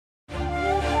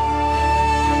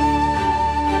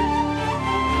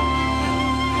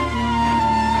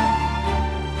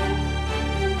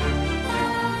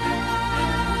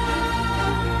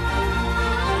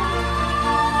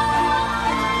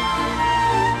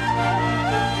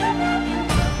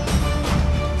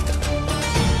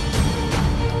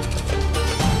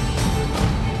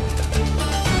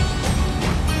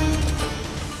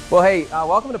Well, hey,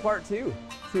 welcome to part two,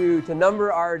 to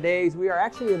number our days. We are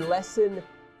actually in lesson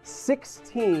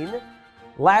 16.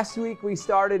 Last week we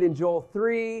started in Joel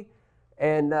 3,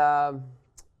 and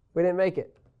we didn't make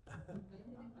it.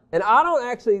 And I don't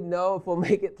actually know if we'll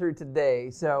make it through today,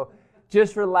 so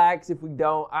just relax if we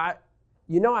don't. I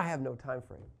have no time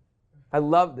frame. I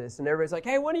love this, and everybody's like,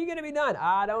 hey, when are you going to be done?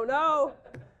 I don't know.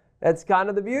 That's kind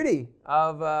of the beauty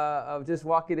of just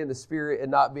walking in the Spirit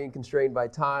and not being constrained by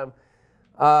time.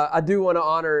 I do want to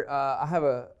honor, I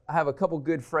have a couple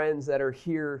good friends that are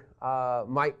here.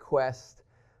 Mike Quest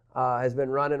has been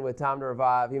running with Time to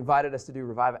Revive. He invited us to do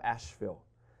Revive Asheville.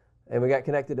 And we got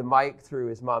connected to Mike through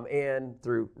his mom Ann,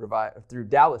 through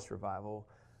Dallas Revival.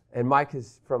 And Mike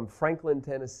is from Franklin,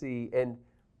 Tennessee. And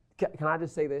can I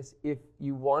just say this? If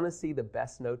you want to see the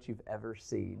best notes you've ever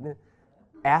seen,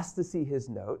 ask to see his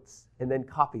notes and then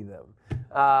copy them.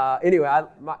 Anyway,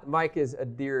 Mike is a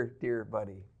dear, dear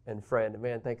buddy and friend. And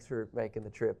man, thanks for making the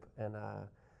trip. And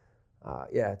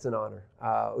yeah, it's an honor.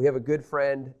 We have a good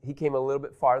friend. He came a little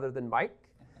bit farther than Mike.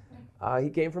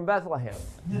 He came from Bethlehem.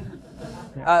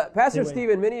 Pastor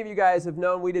Stephen, many of you guys have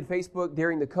known we did Facebook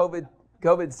during the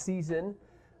COVID season.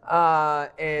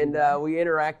 And we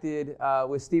interacted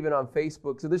with Stephen on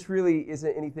Facebook. So this really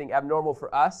isn't anything abnormal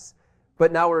for us,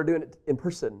 but now we're doing it in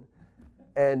person.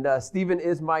 And Stephen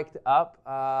is mic'd up,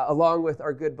 along with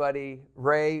our good buddy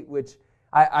Ray, which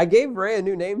I gave Ray a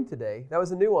new name today. That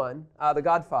was a new one, the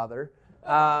Godfather.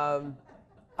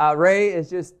 Ray is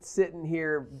just sitting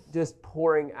here just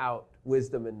pouring out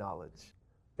wisdom and knowledge.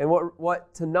 And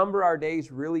what To Number Our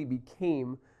Days really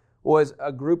became was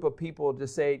a group of people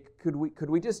just say, could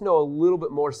we just know a little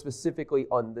bit more specifically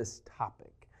on this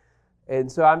topic?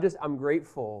 And so I'm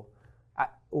grateful.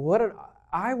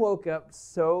 I woke up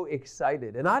so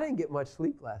excited, and I didn't get much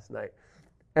sleep last night.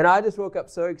 And I just woke up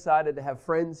so excited to have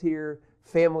friends here,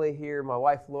 family here, my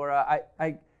wife Laura.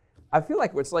 I feel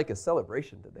like it's like a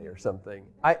celebration today or something.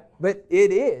 But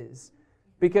it is,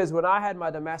 because when I had my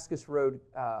Damascus Road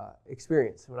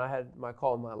experience, when I had my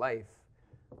call in my life,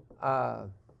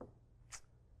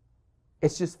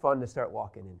 it's just fun to start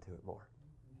walking into it more.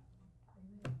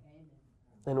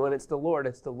 And when it's the Lord,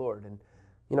 it's the Lord. And,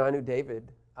 I knew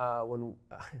David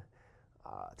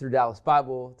through Dallas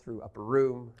Bible, through Upper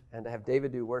Room, and to have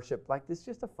David do worship, like this is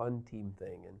just a fun team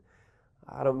thing. And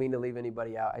I don't mean to leave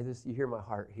anybody out. You hear my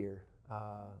heart here.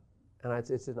 And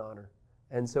it's an honor.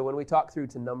 And so when we talk through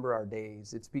To Number Our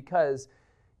Days, it's because,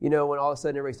 when all of a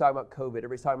sudden everybody's talking about COVID,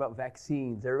 everybody's talking about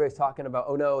vaccines, everybody's talking about,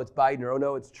 oh no, it's Biden, or oh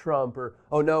no, it's Trump, or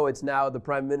oh no, it's now the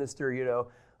prime minister,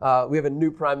 we have a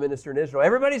new prime minister in Israel.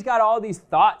 Everybody's got all these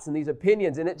thoughts and these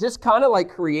opinions, and it just kind of like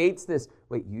creates this,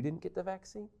 wait, you didn't get the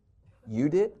vaccine? You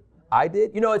did? I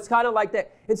did? It's kind of like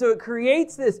that. And so it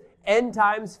creates this end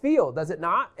times feel, does it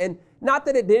not? And not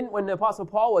that it didn't when the Apostle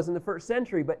Paul was in the first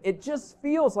century, but it just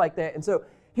feels like that. And so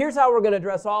here's how we're going to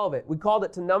address all of it. We called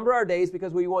it To Number Our Days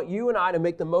because we want you and I to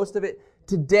make the most of it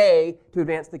today to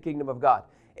advance the kingdom of God.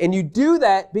 And you do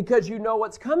that because you know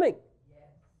what's coming.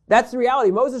 That's the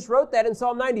reality. Moses wrote that in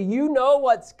Psalm 90. You know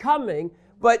what's coming,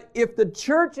 but if the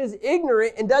church is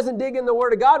ignorant and doesn't dig in the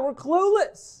Word of God, we're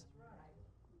clueless.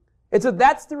 And so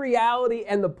that's the reality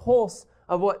and the pulse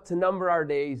of what To Number Our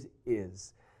Days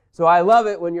is. So I love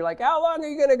it when you're like, how long are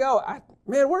you going to go?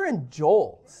 Man, we're in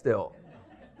Joel still.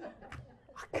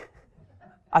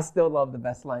 I still love the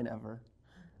best line ever.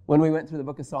 When we went through the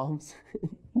book of Psalms,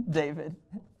 David.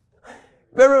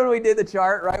 Remember when we did the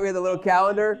chart, right? We had the little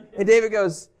calendar. And David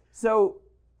goes, so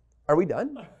are we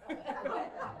done?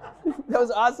 That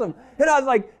was awesome. And I was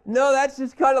like, no, that's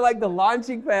just kind of like the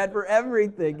launching pad for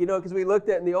everything, because we looked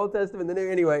at in the Old Testament, the New.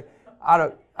 Anyway,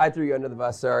 I threw you under the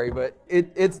bus, sorry, but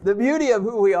it's the beauty of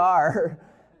who we are.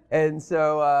 And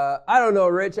so, I don't know,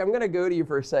 Rich, I'm going to go to you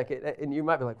for a second, and you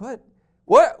might be like,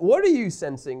 what are you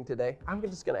sensing today? I'm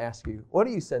just going to ask you, what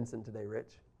are you sensing today,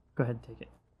 Rich? Go ahead and take it.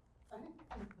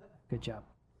 Good job.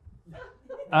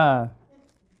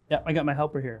 Yeah, I got my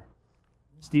helper here.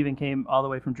 Stephen came all the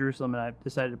way from Jerusalem, and I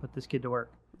decided to put this kid to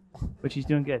work, which he's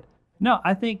doing good. No,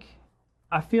 I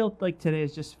feel like today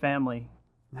is just family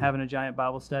having a giant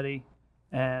Bible study,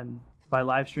 and by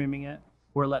live streaming it,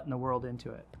 we're letting the world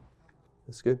into it.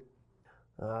 That's good.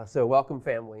 So welcome,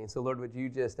 family. And so, Lord, would you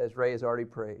just, as Ray has already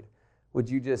prayed, would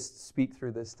you just speak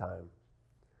through this time?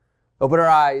 Open our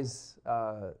eyes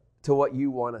to what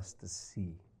you want us to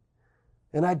see.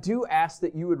 And I do ask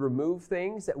that you would remove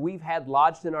things that we've had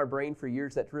lodged in our brain for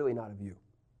years that's really not of you.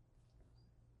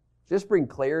 Just bring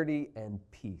clarity and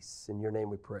peace. In your name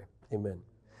we pray. Amen.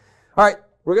 All right,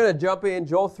 we're going to jump in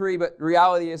Joel 3, but the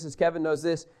reality is, as Kevin knows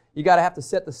this, you got to have to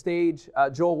set the stage.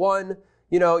 Joel 1,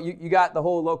 you got the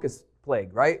whole locust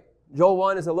plague, right? Joel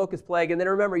 1 is a locust plague. And then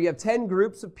remember, you have 10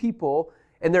 groups of people,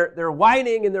 and they're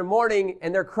whining and they're mourning,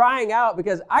 and they're crying out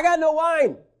because I got no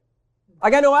wine. I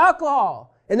got no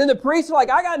alcohol. And then the priests are like,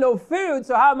 I got no food,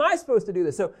 so how am I supposed to do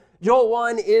this? So Joel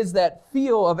 1 is that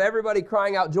feel of everybody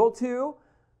crying out. Joel 2,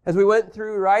 as we went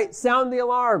through, right? Sound the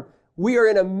alarm. We are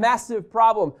in a massive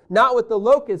problem, not with the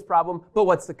locust problem, but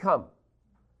what's to come.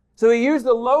 So he used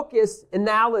the locust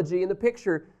analogy in the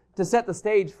picture to set the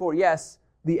stage for, yes,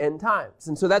 the end times.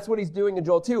 And so that's what he's doing in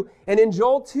Joel 2. And in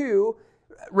Joel 2,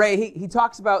 Ray, he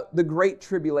talks about the Great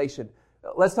Tribulation.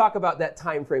 Let's talk about that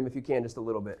time frame, if you can, just a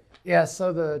little bit. Yeah,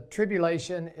 so the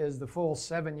tribulation is the full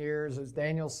 7 years. It's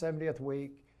Daniel's 70th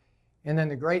week. And then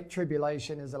the Great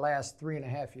Tribulation is the last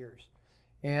 3.5 years.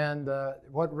 And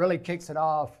what really kicks it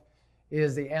off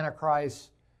is the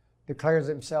Antichrist declares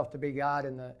himself to be God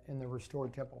in the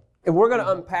restored temple. And we're going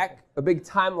to unpack a big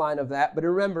timeline of that. But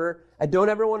remember, I don't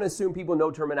ever want to assume people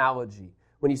know terminology.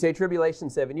 When you say tribulation,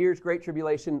 7 years, Great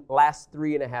Tribulation lasts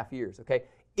 3.5 years, okay?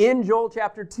 In Joel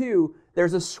chapter 2,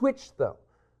 there's a switch, though.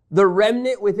 The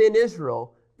remnant within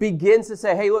Israel begins to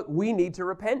say, hey, look, we need to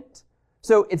repent.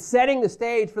 So it's setting the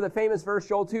stage for the famous verse,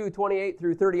 Joel 2, 28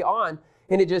 through 30 on,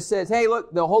 and it just says, hey,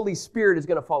 look, the Holy Spirit is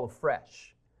going to fall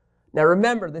afresh. Now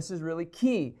remember, this is really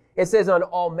key. It says on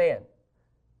all man.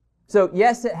 So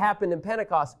yes, it happened in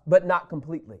Pentecost, but not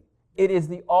completely. It is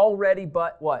the already,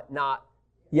 but what? Not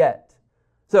yet.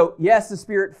 So yes, the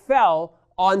Spirit fell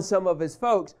on some of his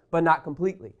folks, but not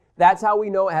completely. That's how we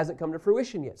know it hasn't come to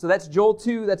fruition yet. So that's Joel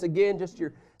 2. That's, again, just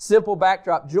your simple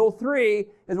backdrop. Joel 3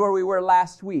 is where we were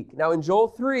last week. Now, in Joel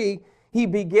 3, he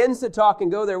begins to talk,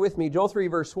 and go there with me. Joel 3,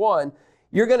 verse 1.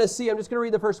 You're going to see, I'm just going to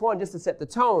read the first one just to set the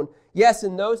tone. Yes,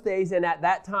 in those days and at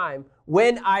that time,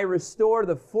 when I restore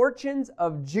the fortunes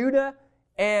of Judah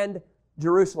and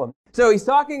Jerusalem. So he's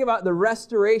talking about the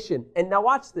restoration. And now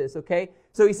watch this, okay?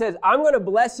 So he says, I'm going to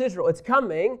bless Israel. It's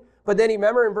coming. But then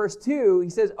remember in verse 2, he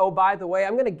says, oh, by the way,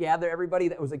 I'm going to gather everybody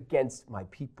that was against my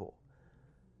people.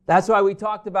 That's why we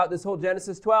talked about this whole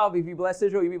Genesis 12. If you bless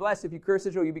Israel, you be blessed. If you curse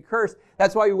Israel, you be cursed.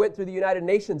 That's why we went through the United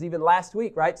Nations even last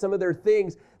week, right? Some of their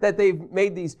things that they've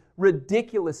made these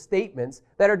ridiculous statements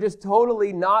that are just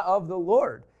totally not of the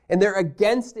Lord. And they're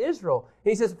against Israel.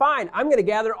 And he says, fine, I'm going to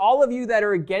gather all of you that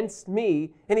are against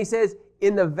me. And he says,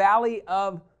 in the valley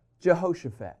of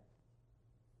Jehoshaphat.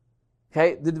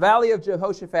 Okay, the valley of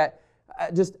Jehoshaphat,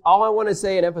 just all I want to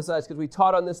say and emphasize, because we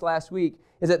taught on this last week,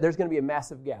 is that there's going to be a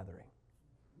massive gathering.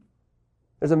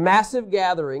 There's a massive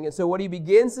gathering, and so what he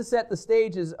begins to set the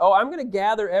stage is, oh, I'm going to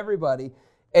gather everybody,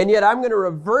 and yet I'm going to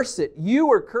reverse it. You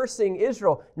were cursing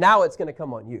Israel, now it's going to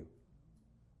come on you.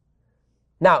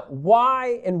 Now,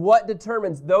 why and what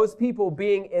determines those people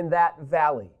being in that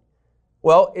valley?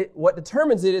 Well, what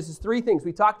determines it is three things.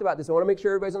 We talked about this. I want to make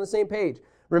sure everybody's on the same page.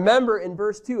 Remember in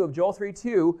verse 2 of Joel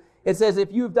 3:2, it says,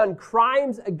 if you have done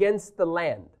crimes against the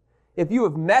land, if you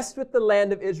have messed with the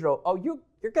land of Israel, oh,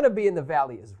 you're going to be in the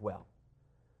valley as well.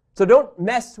 So don't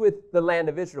mess with the land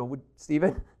of Israel,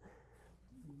 Stephen.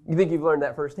 You think you've learned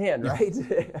that firsthand, right?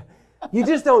 You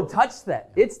just don't touch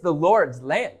that. It's the Lord's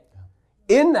land.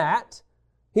 In that,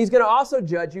 he's going to also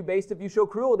judge you based if you show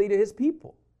cruelty to his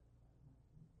people.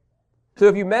 So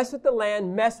if you mess with the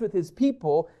land, mess with his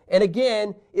people. And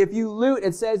again, if you loot,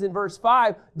 it says in verse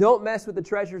 5, don't mess with the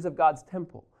treasures of God's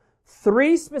temple.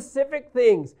 3 specific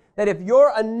things that if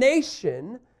you're a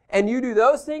nation and you do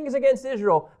those things against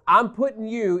Israel, I'm putting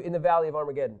you in the valley of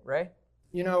Armageddon, right?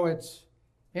 You know, it's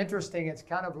interesting. It's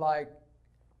kind of like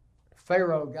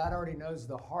Pharaoh. God already knows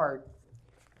the heart.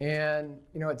 And,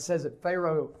 you know, it says that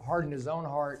Pharaoh hardened his own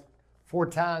heart 4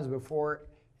 times before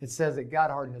it says that God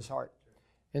hardened his heart.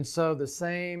 And so the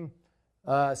same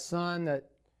sun that,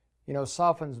 you know,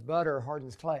 softens butter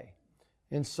hardens clay.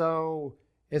 And so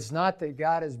it's not that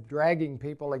God is dragging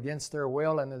people against their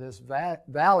will into this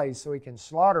valley so he can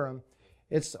slaughter them.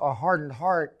 It's a hardened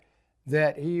heart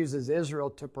that he uses Israel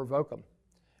to provoke them.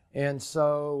 And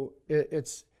so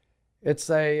it's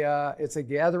a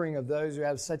gathering of those who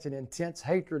have such an intense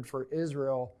hatred for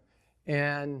Israel,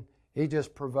 and he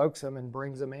just provokes them and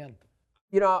brings them in.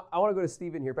 You know, I want to go to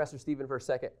Stephen here, Pastor Stephen, for a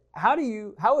second. How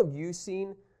have you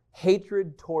seen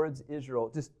hatred towards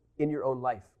Israel just in your own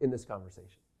life in this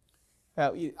conversation?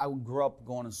 I grew up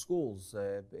going to schools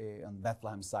on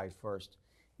Bethlehem side first.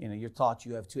 You know, you're taught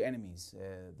you have 2 enemies,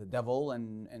 the devil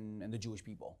and the Jewish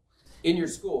people. In your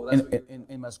school?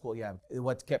 In my school, yeah.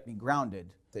 What kept me grounded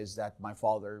is that my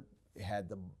father had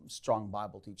the strong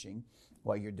Bible teaching.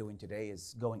 What you're doing today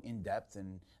is going in depth,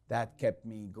 and that kept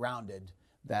me grounded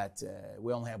that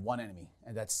we only have one enemy,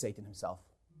 and that's Satan himself.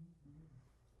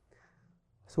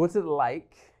 So what's it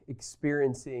like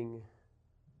experiencing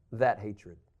that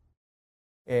hatred?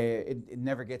 it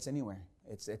never gets anywhere.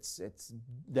 It's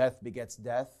death begets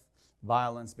death,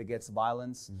 violence begets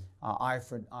violence, eye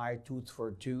for eye, tooth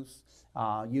for tooth.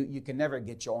 You can never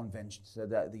get your own vengeance. So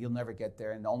that you'll never get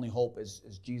there. And the only hope is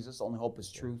Jesus. The only hope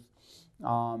is truth.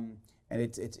 And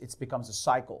it becomes a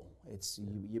cycle.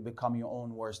 You become your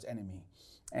own worst enemy.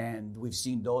 And we've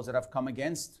seen those that have come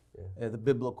against the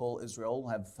biblical Israel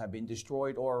have been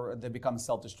destroyed, or they become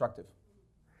self-destructive.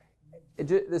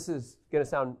 This is going to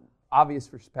sound obvious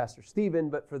for Pastor Stephen,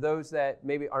 but for those that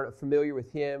maybe aren't familiar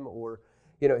with him, or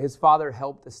his father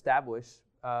helped establish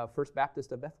First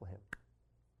Baptist of Bethlehem,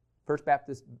 First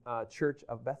Baptist Church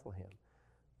of Bethlehem.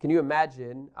 Can you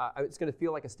imagine? It's going to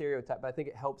feel like a stereotype, but I think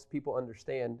it helps people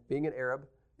understand being an Arab,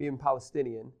 being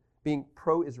Palestinian, being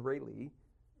pro-Israeli,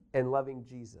 and loving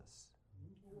Jesus.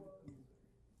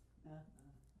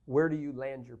 Where do you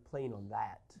land your plane on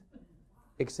that,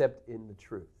 except in the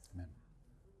truth? Amen.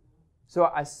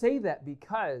 So I say that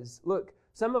because, look,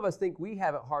 some of us think we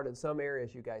have it hard in some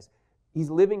areas, you guys. He's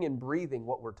living and breathing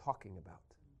what we're talking about.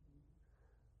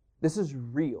 This is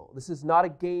real. This is not a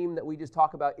game that we just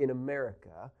talk about in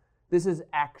America. This is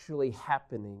actually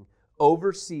happening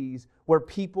overseas where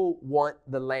people want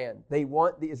the land. They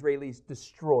want the Israelis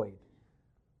destroyed.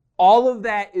 All of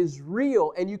that is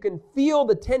real, and you can feel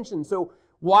the tension. So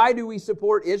why do we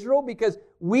support Israel? Because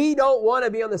we don't want to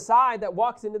be on the side that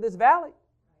walks into this valley.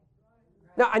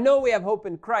 Now, I know we have hope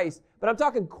in Christ, but I'm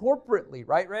talking corporately,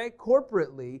 right, Ray?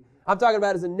 Corporately, I'm talking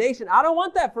about as a nation. I don't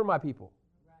want that for my people.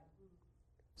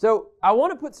 So I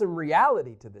want to put some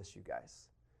reality to this, you guys.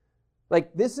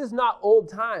 Like, this is not old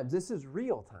times. This is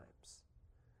real times.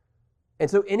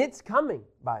 And it's coming,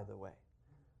 by the way.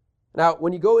 Now,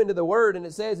 when you go into the Word, and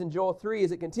it says in Joel 3,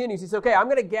 as it continues, he says, okay, I'm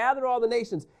going to gather all the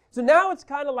nations. So now it's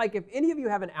kind of like, if any of you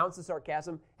have an ounce of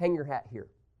sarcasm, hang your hat here.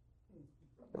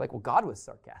 You're like, well, God was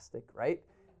sarcastic, right?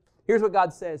 Here's what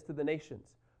God says to the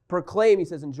nations. Proclaim, he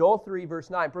says in Joel 3, verse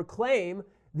 9, proclaim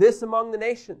this among the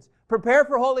nations. Prepare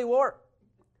for holy war.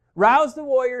 Rouse the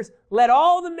warriors. Let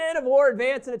all the men of war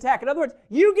advance and attack. In other words,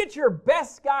 you get your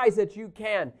best guys that you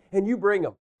can, and you bring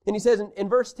them. And he says in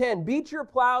verse 10, beat your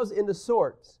plows into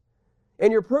swords,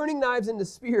 and your pruning knives into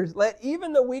spears. Let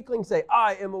even the weakling say,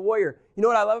 I am a warrior. You know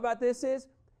what I love about this is,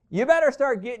 you better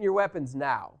start getting your weapons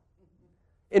now.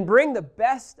 And bring the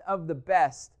best of the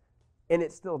best, and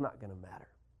it's still not going to matter.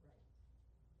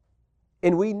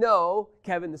 And we know,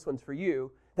 Kevin, this one's for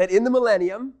you, that in the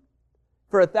millennium,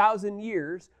 for 1,000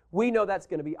 years, we know that's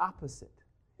going to be opposite.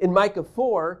 In Micah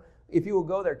 4, if you will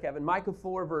go there, Kevin, Micah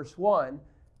 4, verse 1,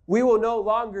 we will no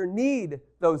longer need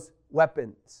those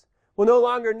weapons. We'll no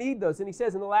longer need those. And he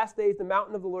says, in the last days, the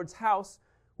mountain of the Lord's house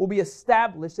will be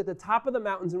established at the top of the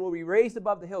mountains and will be raised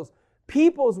above the hills.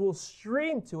 Peoples will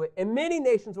stream to it, and many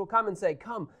nations will come and say,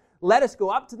 come, let us go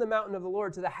up to the mountain of the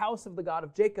Lord, to the house of the God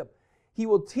of Jacob. He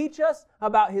will teach us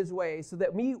about his ways so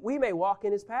that we may walk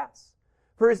in his paths.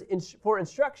 For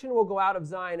instruction will go out of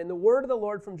Zion, and the word of the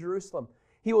Lord from Jerusalem.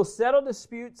 He will settle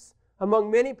disputes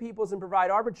among many peoples and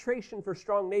provide arbitration for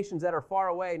strong nations that are far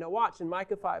away. Now watch in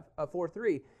Micah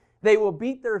 4:3. They will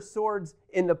beat their swords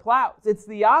into plows. It's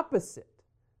the opposite.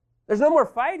 There's no more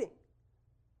fighting.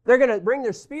 They're going to bring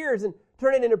their spears and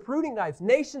turn it into pruning knives.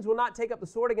 Nations will not take up the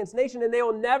sword against nation, and they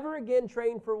will never again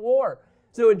train for war.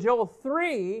 So in Joel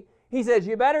 3, he says,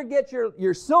 you better get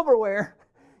your silverware,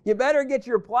 you better get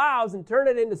your plows and turn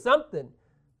it into something.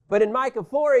 But in Micah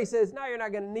 4, he says, no, you're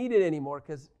not going to need it anymore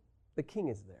because the king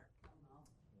is there.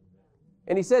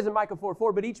 And he says in Micah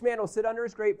 4:4, but each man will sit under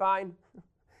his grapevine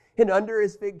and under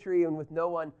his fig tree and with no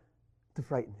one to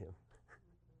frighten him.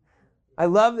 I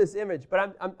love this image,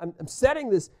 but I'm setting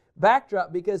this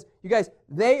backdrop because, you guys,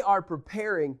 they are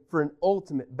preparing for an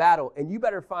ultimate battle, and you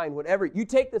better find whatever. You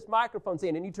take this microphone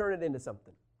stand and you turn it into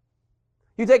something.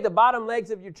 You take the bottom legs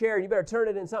of your chair and you better turn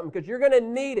it into something because you're going to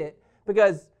need it,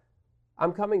 because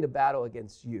I'm coming to battle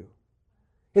against you.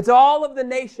 It's all of the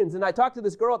nations. And I talked to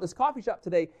this girl at this coffee shop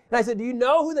today, and I said, do you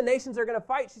know who the nations are going to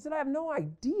fight? She said, I have no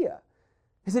idea.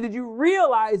 I said, did you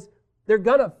realize they're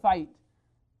going to fight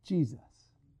Jesus?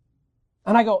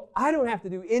 And I go, I don't have to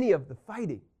do any of the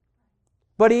fighting.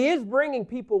 But he is bringing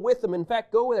people with him. In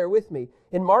fact, go there with me.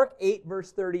 In Mark 8,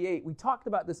 verse 38, we talked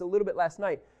about this a little bit last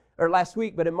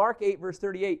week, but in Mark 8, verse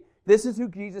 38, this is who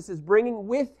Jesus is bringing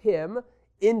with him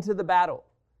into the battle.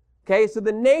 Okay, so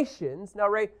the nations. Now,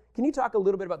 Ray, can you talk a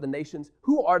little bit about the nations?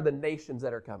 Who are the nations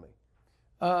that are coming?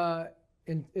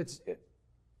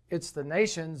 It's the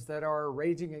nations that are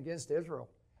raging against Israel.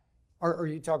 Are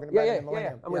you talking about the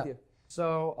millennium? I'm with you.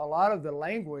 So a lot of the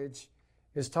language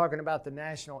is talking about the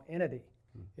national entity.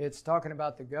 It's talking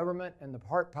about the government and the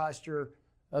heart posture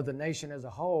of the nation as a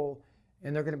whole.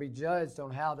 and they're going to be judged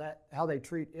on how they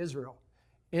treat Israel.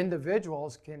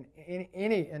 Individuals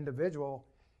any individual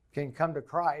can come to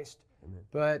Christ,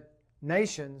 but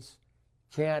nations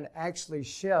can actually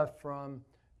shift from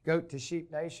goat to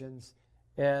sheep nations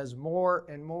as more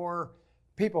and more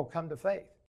people come to faith.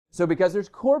 So because there's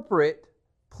corporate,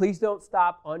 please don't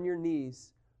stop on your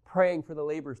knees praying for the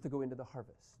laborers to go into the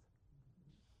harvest.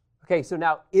 Okay, so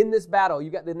now in this battle, you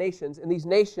got the nations, and these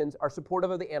nations are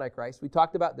supportive of the Antichrist. We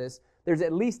talked about this. There's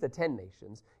at least 10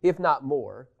 nations, if not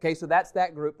more. Okay, so that's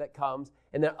that group that comes,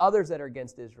 and then others that are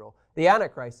against Israel. The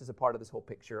Antichrist is a part of this whole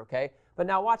picture, okay? But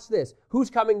now watch this. Who's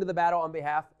coming to the battle on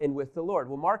behalf and with the Lord?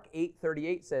 Well, Mark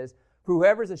 8:38 says, "For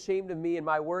whoever is ashamed of me and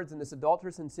my words in this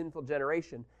adulterous and sinful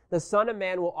generation, the Son of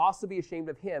Man will also be ashamed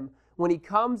of him when he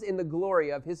comes in the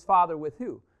glory of his Father with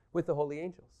who? With the holy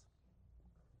angels."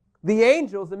 The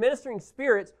angels, the ministering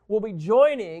spirits, will be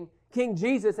joining King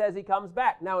Jesus as he comes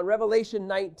back. Now in Revelation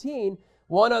 19,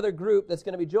 one other group that's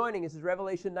going to be joining is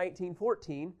Revelation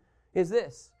 19:14 is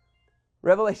this.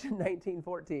 Revelation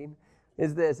 19:14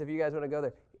 is this, if you guys want to go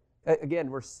there.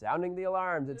 Again, we're sounding the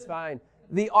alarms. It's fine.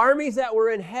 "The armies that were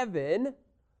in heaven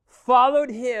followed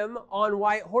him on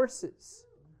white horses,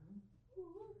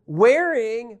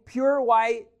 wearing pure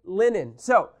white linen."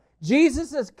 So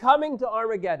Jesus is coming to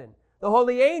Armageddon. The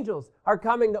holy angels are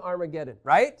coming to Armageddon,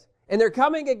 right? And they're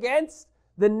coming against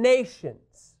the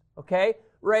nations, okay?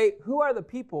 Ray, who are the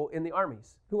people in the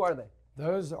armies? Who are they?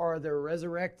 Those are the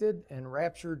resurrected and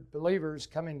raptured believers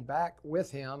coming back with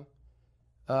him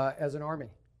as an army.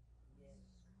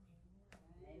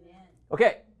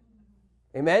 Okay.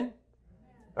 Amen?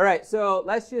 All right, so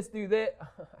let's just do this.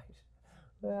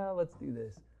 Well, let's do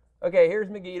this. Okay, here's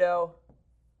Megiddo.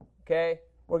 Okay,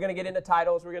 we're going to get into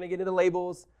titles. We're going to get into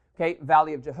labels. Okay,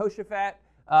 Valley of Jehoshaphat.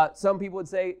 Some people would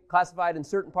say classified in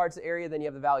certain parts of the area. Then you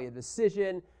have the Valley of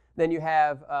Decision. Then you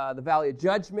have the Valley of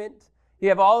Judgment. You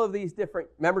have all of these different,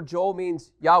 remember Joel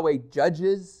means Yahweh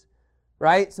judges,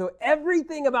 right? So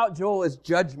everything about Joel is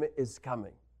judgment is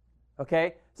coming.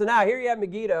 Okay, so now here you have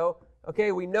Megiddo.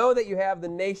 Okay, we know that you have the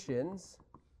nations,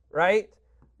 right,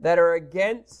 that are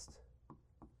against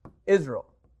Israel.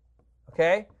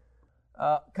 Okay,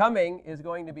 coming is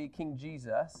going to be King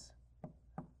Jesus.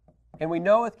 And we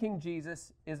know with King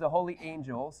Jesus is the holy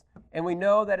angels. And we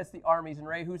know that it's the armies. And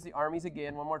Ray, who's the armies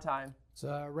again? One more time. It's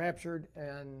raptured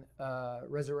and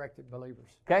resurrected believers.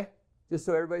 Okay? Just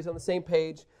so everybody's on the same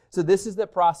page. So this is the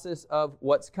process of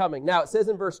what's coming. Now, it says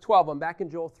in verse 12, I'm back in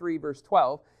Joel 3, verse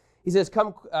 12. He says,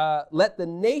 "Come, let the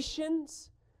nations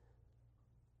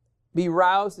be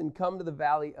roused and come to the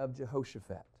valley of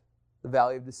Jehoshaphat," the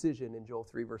valley of decision in Joel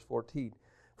 3, verse 14.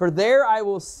 "For there I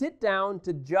will sit down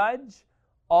to judge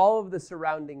all of the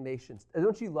surrounding nations."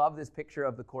 Don't you love this picture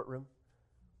of the courtroom?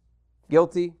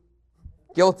 Guilty,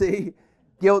 guilty,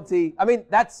 guilty. I mean,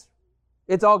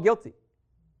 it's all guilty.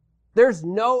 There's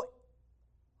no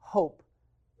hope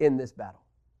in this battle.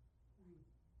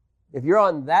 If you're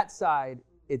on that side,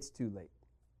 it's too late.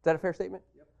 Is that a fair statement?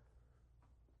 Yep.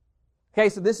 Okay,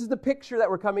 so this is the picture that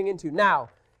we're coming into. Now,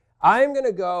 I'm going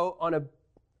to go on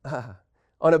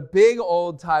a big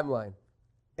old timeline.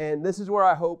 And this is where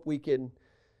I hope we can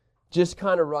just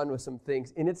kind of run with some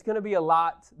things. And it's going to be a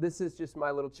lot. This is just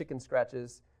my little chicken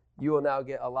scratches. You will now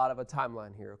get a lot of a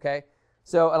timeline here, okay?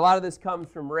 So a lot of this comes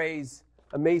from Ray's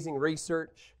amazing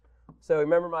research. So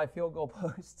remember my field goal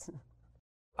posts.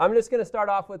 I'm just going to start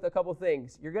off with a couple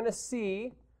things. You're going to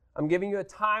see, I'm giving you a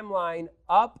timeline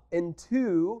up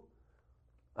into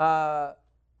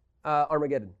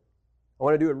Armageddon. I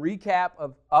want to do a recap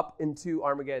of up into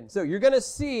Armageddon. So you're going to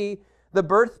see the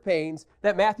birth pains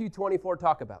that Matthew 24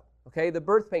 talk about. Okay, the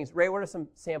birth pains. Ray, what are some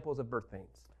samples of birth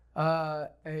pains?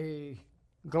 A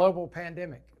global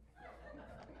pandemic.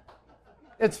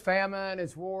 It's famine,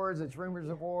 it's wars, it's rumors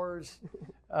of wars.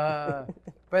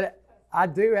 But I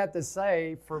do have to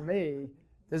say, for me,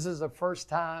 this is the first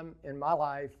time in my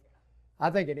life, I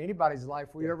think in anybody's life,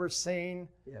 we've ever seen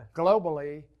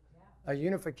globally a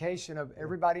unification of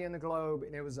everybody in the globe,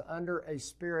 and it was under a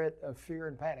spirit of fear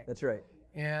and panic. That's right.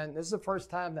 And this is the first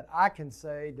time that I can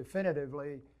say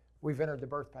definitively we've entered the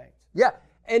birth pains. Yeah,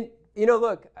 and you know,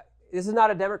 look, this is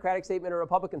not a Democratic statement or a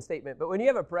Republican statement, but when you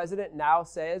have a president now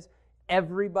says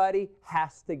everybody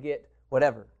has to get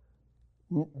whatever,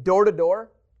 door to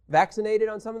door, vaccinated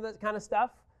on some of that kind of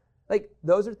stuff, like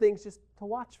those are things just to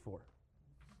watch for.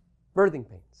 Birthing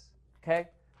pains, okay?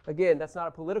 Again, that's not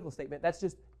a political statement. That's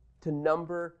just to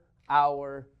number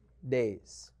our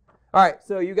days. All right,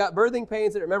 so you got birthing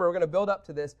pains that, remember, we're going to build up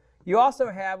to this. You also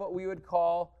have what we would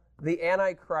call the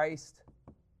Antichrist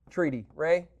treaty.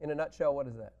 Ray, in a nutshell, what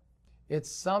is that? It's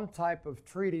some type of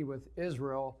treaty with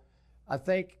Israel. I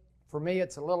think for me,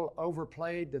 it's a little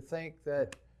overplayed to think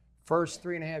that first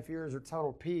 3.5 years are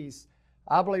total peace.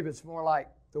 I believe it's more like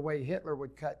the way Hitler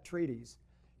would cut treaties.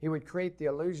 He would create the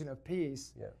illusion of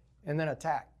peace and then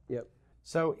attack. Yep.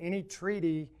 So any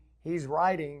treaty he's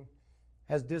writing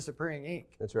has disappearing ink.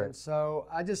 That's right. And so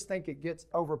I just think it gets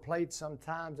overplayed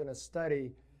sometimes in a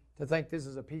study to think this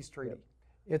is a peace treaty.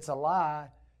 It's a lie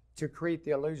to create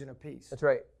the illusion of peace. That's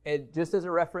right. And just as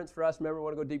a reference for us, remember, we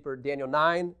want to go deeper. Daniel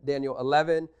 9, Daniel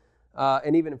 11,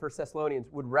 and even in 1 Thessalonians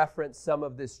would reference some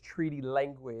of this treaty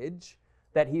language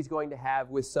that he's going to have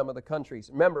with some of the countries.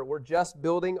 Remember, we're just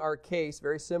building our case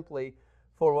very simply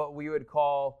for what we would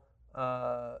call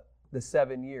the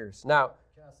 7 years. Now,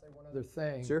 can I say one other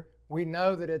thing? Sure. We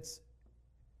know that it's,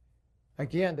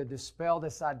 again, to dispel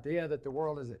this idea that the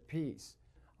world is at peace.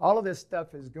 All of this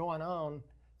stuff is going on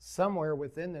somewhere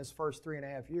within this first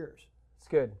 3.5 years. It's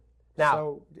good. Now,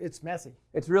 so it's messy.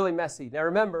 It's really messy. Now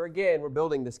remember, again, we're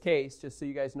building this case just so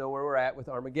you guys know where we're at with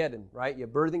Armageddon, right? You have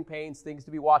birthing pains, things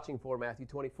to be watching for, Matthew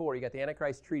 24. You got the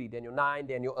Antichrist treaty, Daniel 9,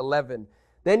 Daniel 11.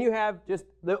 Then you have just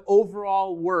the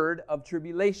overall word of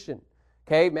tribulation,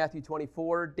 okay? Matthew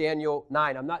 24, Daniel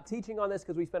 9. I'm not teaching on this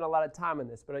because we spent a lot of time on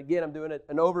this, but again, I'm doing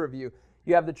an overview.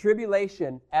 You have the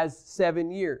tribulation as 7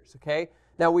 years, okay?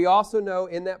 Now we also know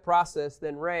in that process,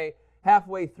 then Ray,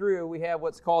 halfway through, we have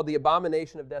what's called the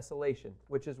abomination of desolation,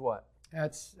 which is what?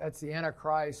 That's the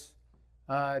Antichrist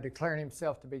declaring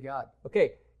himself to be God.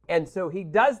 Okay, and so he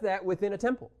does that within a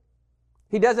temple.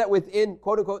 He does that within,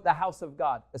 quote unquote, the house of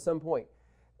God at some point.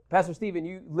 Pastor Stephen,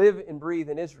 you live and breathe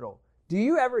in Israel. Do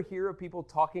you ever hear of people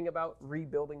talking about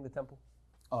rebuilding the temple?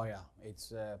 Oh, yeah.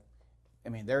 It's,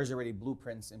 there's already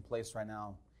blueprints in place right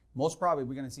now. Most probably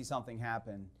we're going to see something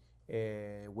happen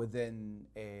within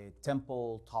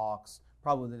temple talks,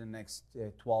 probably within the next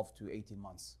 12 to 18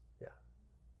 months. Yeah.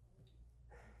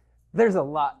 There's a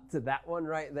lot to that one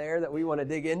right there that we want to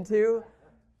dig into,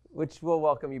 which we'll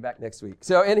welcome you back next week.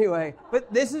 So anyway,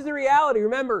 but this is the reality.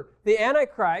 Remember, the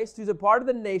Antichrist, who's a part of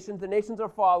the nations are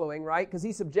following, right? Because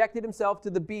he subjected himself to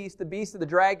the beast of the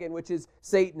dragon, which is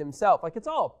Satan himself. Like it's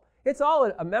all it's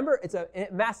a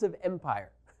massive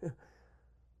empire.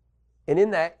 And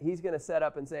in that, he's going to set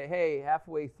up and say, hey,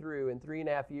 halfway through, in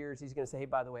 3.5 years, he's going to say, hey,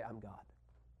 by the way, I'm God.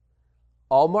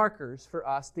 All markers for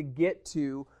us to get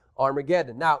to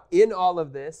Armageddon. Now, in all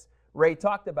of this, Ray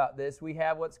talked about this, we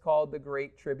have what's called the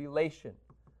Great Tribulation.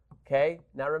 Okay?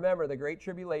 Now remember, the Great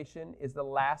Tribulation is the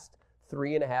last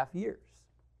 3.5 years.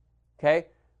 Okay?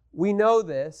 We know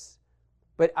this,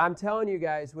 but I'm telling you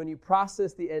guys, when you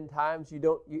process the end times,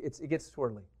 it gets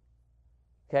swirly.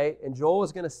 Okay, and Joel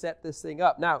is going to set this thing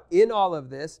up. Now, in all of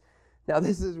this, now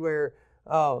this is where,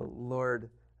 oh, Lord,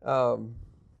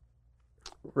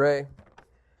 Ray,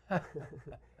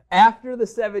 after the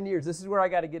 7 years, this is where I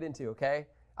got to get into, okay?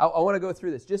 I want to go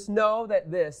through this. Just know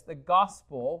that the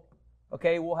gospel,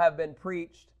 okay, will have been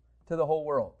preached to the whole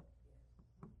world.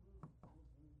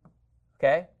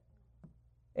 Okay?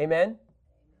 Amen?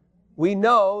 We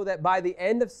know that by the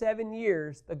end of 7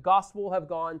 years, the gospel will have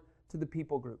gone to the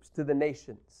people groups, to the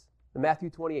nations. The Matthew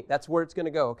 28, that's where it's going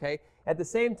to go, okay? At the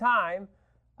same time,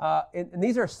 and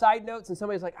these are side notes, and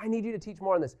somebody's like, I need you to teach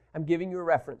more on this. I'm giving you a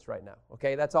reference right now,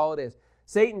 okay? That's all it is.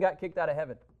 Satan got kicked out of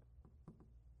heaven.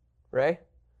 Right?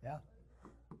 Yeah.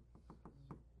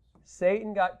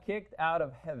 Satan got kicked out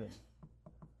of heaven.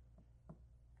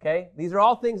 Okay? These are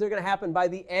all things that are going to happen by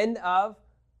the end of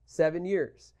 7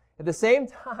 years. At the same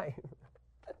time,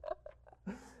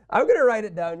 I'm going to write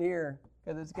it down here,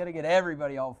 because it's going to get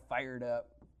everybody all fired up.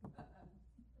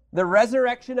 The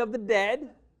resurrection of the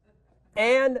dead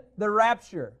and the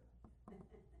rapture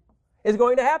is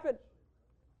going to happen.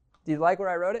 Do you like where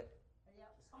I wrote it?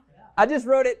 I just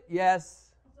wrote it, yes.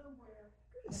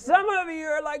 Some of you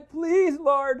are like, please,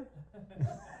 Lord.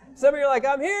 Some of you are like,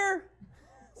 I'm here.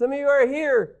 Some of you are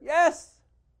here. Yes.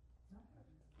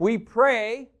 We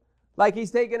pray like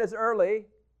he's taking us early,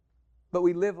 but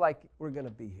we live like we're going to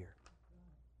be here.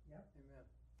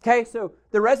 Okay, so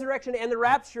the resurrection and the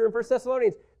rapture in 1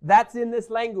 Thessalonians, that's in this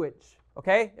language.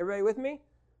 Okay, everybody with me?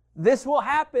 This will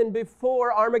happen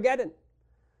before Armageddon.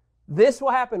 This will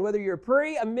happen, whether you're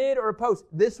pre, a mid, or a post.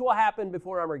 This will happen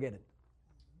before Armageddon.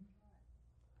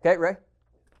 Okay, Ray?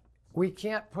 We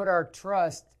can't put our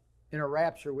trust in a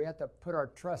rapture. We have to put our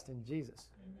trust in Jesus.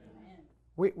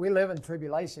 We live in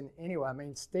tribulation anyway. I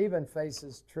mean, Stephen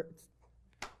faces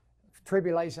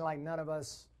tribulation like none of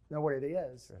us know what it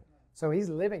is. Right. So he's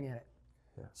living in it.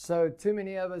 Yeah. So too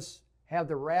many of us have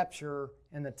the rapture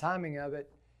and the timing of it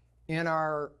in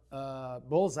our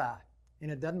bullseye,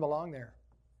 and it doesn't belong there.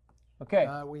 Okay.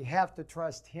 We have to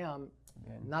trust him,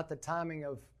 not the timing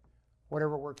of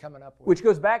whatever we're coming up with. Which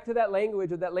goes back to that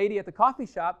language of that lady at the coffee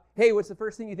shop. Hey, what's the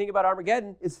first thing you think about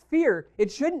Armageddon? Is fear. It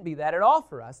shouldn't be that at all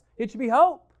for us. It should be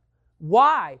hope.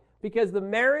 Why? Because the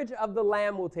marriage of the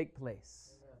Lamb will take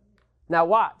place. Now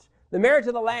watch. The marriage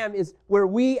of the Lamb is where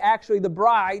we actually, the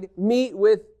bride, meet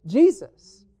with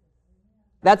Jesus.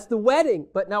 That's the wedding.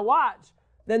 But now watch.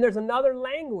 Then there's another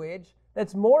language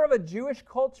that's more of a Jewish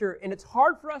culture, and it's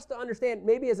hard for us to understand,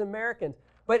 maybe as Americans,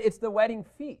 but it's the wedding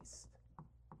feast.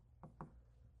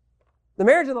 The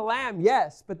marriage of the Lamb,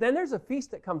 yes, but then there's a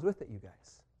feast that comes with it, you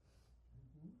guys.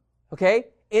 Okay?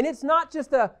 And it's not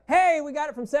just a, hey, we got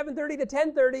it from 7:30 to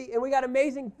 10:30, and we got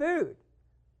amazing food.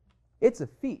 It's a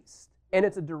feast, and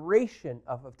it's a duration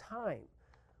of time.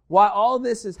 While all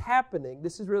this is happening,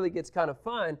 this really gets kind of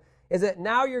fun, is that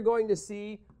now you're going to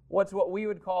see what we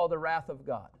would call the wrath of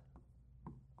God.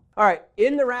 All right,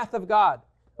 in the wrath of God,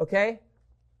 okay?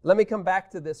 Let me come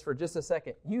back to this for just a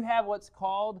second. You have what's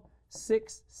called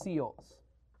 6 seals.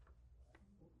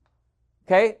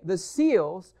 Okay? The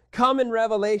seals come in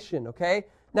Revelation, okay?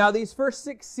 Now, these first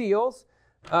 6 seals,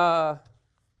 this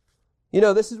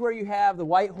is where you have the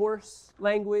white horse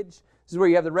language. This is where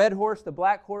you have the red horse, the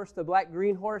black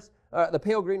green horse, the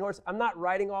pale green horse. I'm not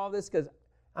writing all this because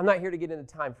I'm not here to get into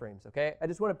time frames, okay? I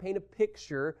just want to paint a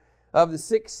picture of the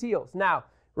 6 seals. Now,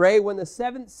 Ray, when the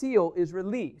 7th seal is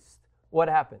released, what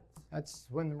happens? That's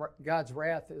when God's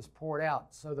wrath is poured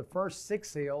out. So the first 6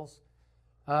 seals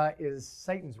is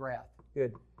Satan's wrath.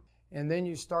 Good. And then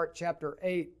you start chapter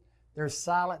 8. There's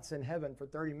silence in heaven for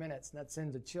 30 minutes, and that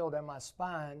sends a chill down my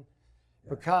spine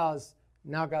because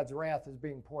now God's wrath is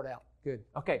being poured out. Good.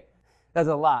 Okay. That's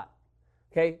a lot.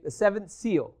 Okay. The 7th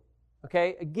seal.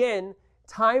 Okay. Again,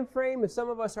 time frame, if some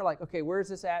of us are like, okay, where's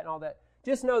this at and all that,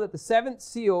 just know that the 7th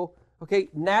seal, okay,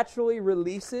 naturally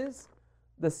releases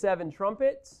the 7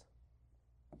 trumpets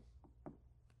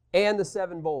and the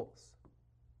 7 bowls.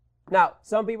 Now,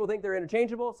 some people think they're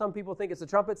interchangeable. Some people think it's the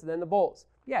trumpets and then the bowls.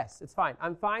 Yes, it's fine.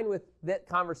 I'm fine with that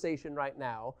conversation right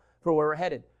now for where we're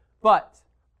headed. But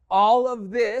all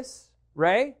of this,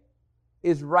 Ray,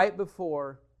 is right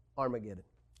before Armageddon.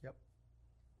 Yep.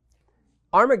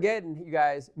 Armageddon, you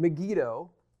guys, Megiddo,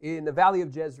 in the Valley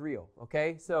of Jezreel,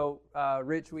 okay? So,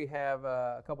 Rich, we have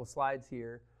a couple slides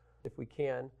here, if we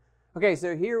can. Okay,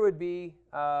 so here would be,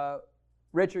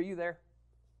 Rich, are you there?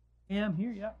 Yeah, I'm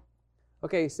here, yeah.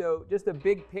 Okay, so just a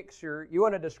big picture. You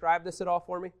want to describe this at all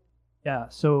for me? Yeah,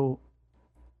 so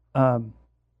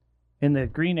in the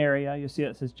green area, you'll see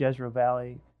it says Jezreel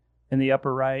Valley. In the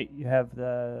upper right, you have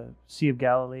the Sea of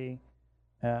Galilee.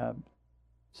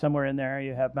 Somewhere in there,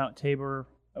 you have Mount Tabor,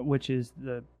 which is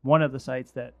one of the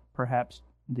sites that perhaps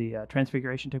the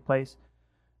Transfiguration took place.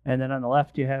 And then on the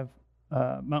left, you have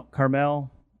Mount Carmel.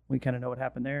 We kind of know what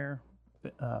happened there.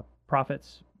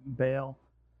 Prophets, Baal.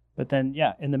 But then,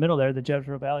 yeah, in the middle there, the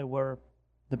Jezreel Valley, where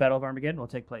the Battle of Armageddon will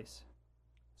take place.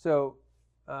 So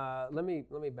let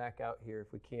me back out here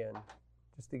if we can,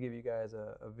 just to give you guys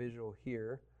a visual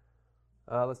here.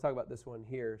 Let's talk about this one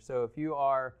here. So if you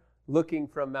are looking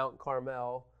from Mount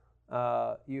Carmel,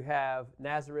 you have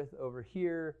Nazareth over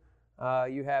here.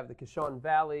 You have the Kishon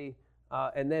Valley.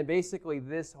 And then basically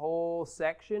this whole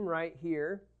section right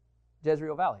here,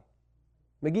 Jezreel Valley,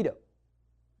 Megiddo,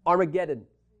 Armageddon.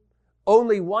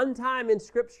 Only one time in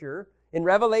Scripture, in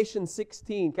Revelation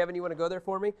 16, Kevin, you want to go there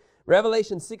for me?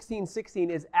 Revelation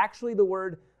 16:16 is actually the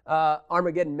word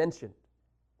Armageddon mentioned.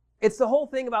 It's the whole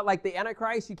thing about like the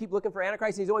Antichrist. You keep looking for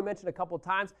Antichrist, and he's only mentioned a couple of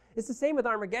times. It's the same with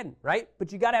Armageddon, right?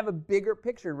 But you got to have a bigger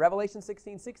picture. Revelation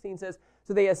 16:16 says,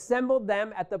 so they assembled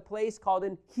them at the place called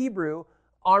in Hebrew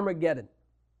Armageddon.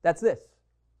 That's this.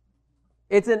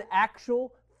 It's an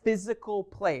actual physical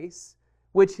place,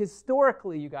 which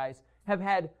historically, you guys, have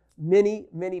had many,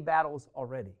 many battles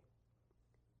already.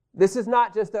 This is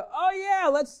not just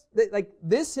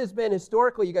this has been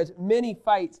historically, you guys, many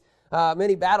fights,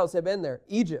 many battles have been there.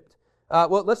 Egypt.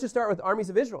 Well, let's just start with armies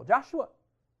of Israel. Joshua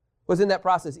was in that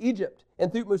process. Egypt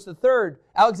and Thutmose III,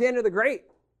 Alexander the Great,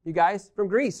 you guys, from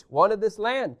Greece, wanted this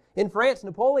land. In France,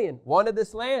 Napoleon wanted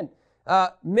this land.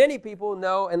 Many people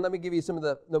know, and let me give you some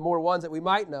of the more ones that we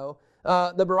might know,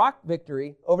 the Barak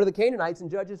victory over the Canaanites in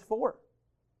Judges 4.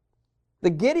 The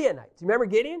Gideonites. You remember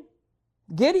Gideon?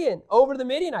 Gideon over the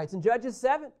Midianites in Judges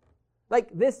 7. Like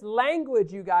this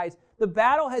language, you guys, the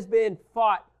battle has been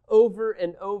fought over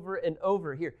and over and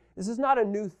over here. This is not a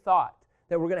new thought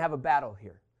that we're going to have a battle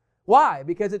here. Why?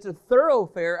 Because it's a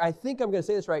thoroughfare, I think I'm going to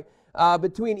say this right,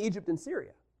 between Egypt and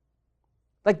Syria.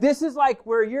 Like this is like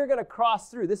where you're going to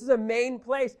cross through. This is a main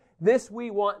place.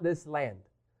 We want this land.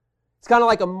 It's kind of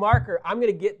like a marker. I'm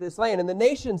going to get this land. And the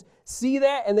nations see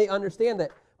that and they understand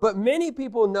that. But many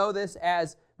people know this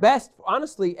as best,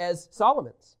 honestly, as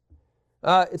Solomon's.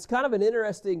 It's kind of an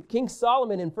interesting, King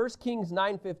Solomon in 1 Kings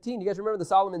 9:15, you guys remember the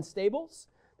Solomon stables?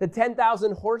 The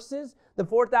 10,000 horses, the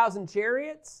 4,000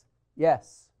 chariots?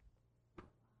 Yes.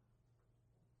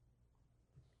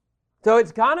 So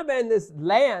it's kind of been this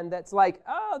land that's like,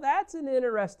 oh, that's an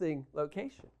interesting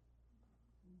location.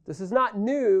 This is not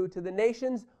new to the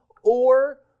nations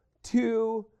or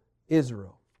to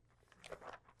Israel.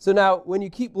 So now, when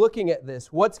you keep looking at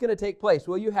this, what's going to take place?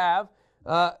 Well, you have,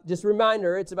 just a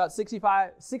reminder, it's about 60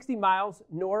 miles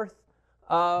north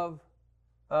of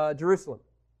Jerusalem.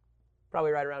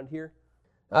 Probably right around here.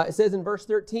 It says in verse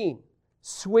 13,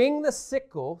 swing the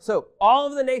sickle. So all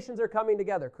of the nations are coming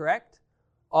together, correct?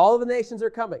 All of the nations are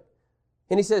coming.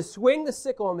 And he says, swing the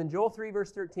sickle, I'm in Joel 3,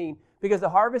 verse 13, because the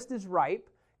harvest is ripe.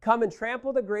 Come and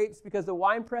trample the grapes because the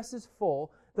winepress is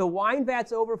full. The wine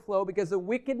vats overflow because the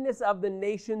wickedness of the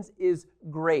nations is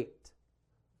great.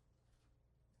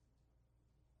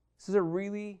 This is a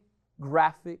really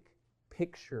graphic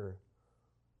picture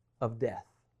of death.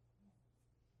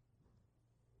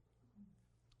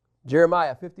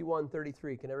 Jeremiah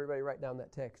 51:33. Can everybody write down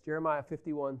that text? Jeremiah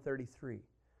 51:33.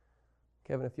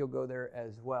 Kevin, if you'll go there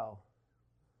as well.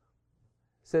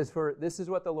 It says, for this is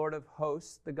what the Lord of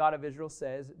hosts, the God of Israel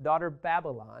says, daughter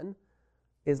Babylon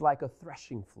is like a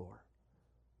threshing floor.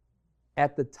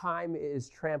 At the time it is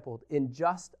trampled, in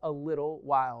just a little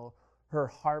while her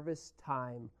harvest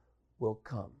time will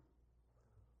come.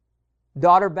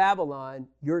 Daughter Babylon,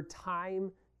 your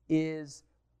time is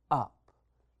up.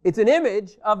 It's an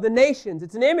image of the nations.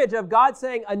 It's an image of God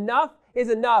saying, enough is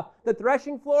enough. The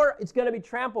threshing floor, it's going to be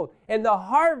trampled. And the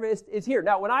harvest is here.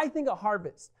 Now, when I think of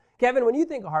harvest, Kevin, when you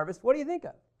think of harvest, what do you think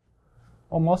of?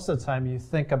 Well, most of the time you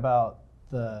think about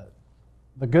the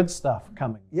good stuff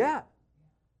coming. Yeah.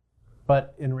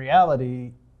 But in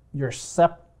reality, your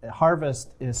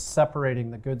harvest is separating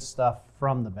the good stuff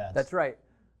from the bad. That's right.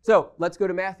 So let's go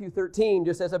to Matthew 13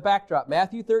 just as a backdrop.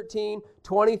 Matthew 13,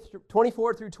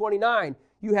 24 through 29.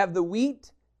 You have the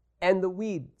wheat and the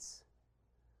weeds.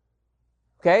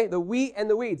 Okay, the wheat and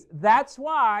the weeds. That's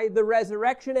why the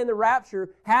resurrection and the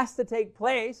rapture has to take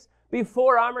place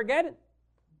before Armageddon.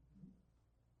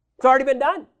 It's already been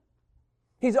done.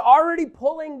 He's already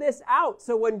pulling this out.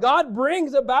 So when God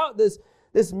brings about this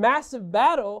massive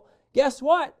battle, guess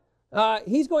what?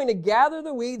 He's going to gather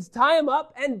the weeds, tie them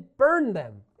up, and burn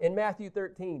them in Matthew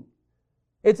 13.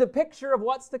 It's a picture of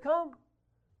what's to come.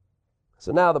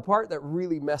 So now the part that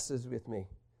really messes with me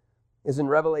is in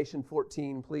Revelation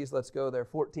 14. Please, let's go there,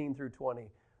 14 through 20.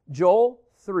 Joel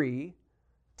 3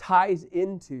 ties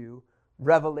into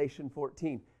Revelation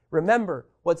 14. Remember,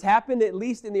 what's happened, at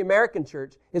least in the American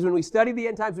church, is when we study the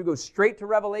end times, we go straight to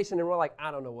Revelation and we're like,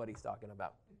 I don't know what he's talking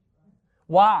about.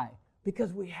 Why?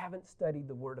 Because we haven't studied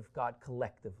the Word of God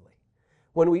collectively.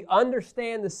 When we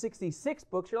understand the 66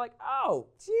 books, you're like, oh,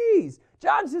 geez,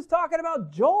 John's just talking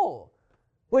about Joel,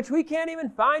 which we can't even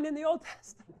find in the Old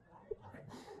Testament.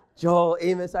 Joel,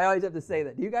 Amos, I always have to say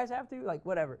that. Do you guys have to? Like,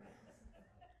 whatever.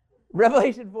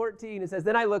 Revelation 14, it says,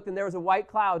 then I looked, and there was a white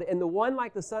cloud, and the one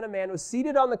like the Son of Man was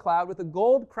seated on the cloud with a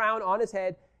gold crown on his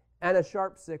head and a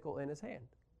sharp sickle in his hand.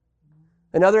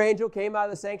 Another angel came out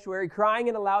of the sanctuary, crying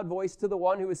in a loud voice to the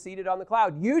one who was seated on the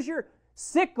cloud, use your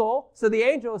sickle, so the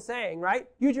angel is saying, right?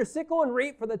 Use your sickle and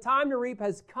reap, for the time to reap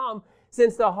has come,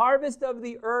 since the harvest of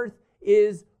the earth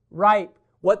is ripe.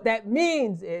 What that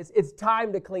means is it's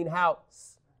time to clean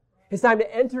house. It's time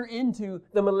to enter into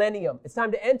the millennium. It's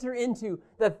time to enter into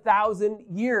the 1,000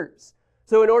 years.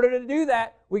 So in order to do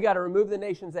that, we got to remove the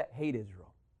nations that hate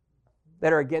Israel,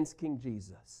 that are against King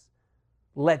Jesus.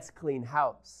 Let's clean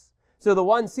house. So the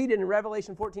one seated in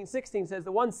Revelation 14:16 says,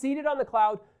 the one seated on the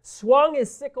cloud swung his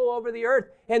sickle over the earth,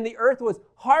 and the earth was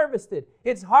harvested.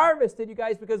 It's harvested, you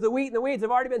guys, because the wheat and the weeds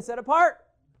have already been set apart.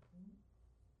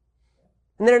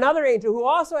 And then another angel who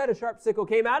also had a sharp sickle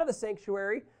came out of the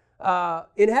sanctuary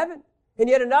in heaven. And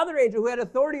yet another angel who had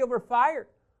authority over fire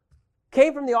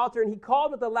came from the altar, and he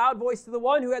called with a loud voice to the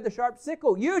one who had the sharp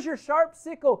sickle, use your sharp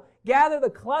sickle, gather the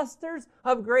clusters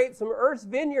of grapes from earth's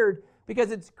vineyard,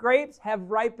 because its grapes have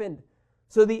ripened.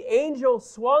 So the angel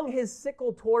swung his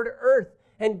sickle toward earth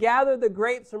and gathered the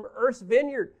grapes from earth's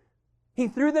vineyard. He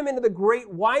threw them into the great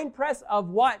winepress of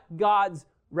what? God's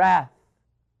wrath.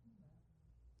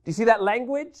 Do you see that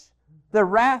language? The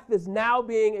wrath is now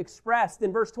being expressed.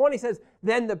 In verse 20 says,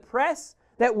 then the press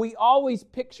that we always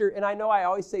picture, and I know I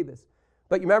always say this,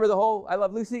 but you remember the whole I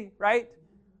Love Lucy, right?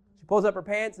 She pulls up her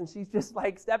pants and she's just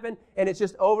like stepping and it's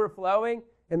just overflowing.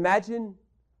 Imagine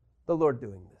the Lord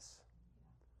doing this.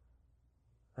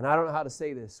 And I don't know how to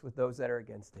say this with those that are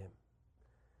against him.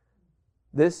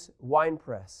 This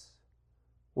winepress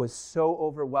was so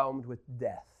overwhelmed with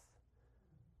death.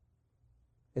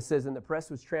 It says, and the press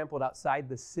was trampled outside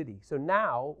the city. So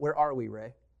now, where are we,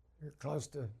 Ray? You're close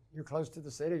to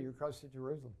the city. You're close to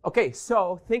Jerusalem. Okay,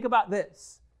 so think about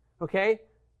this. Okay,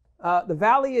 the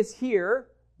valley is here.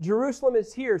 Jerusalem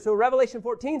is here. So Revelation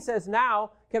 14 says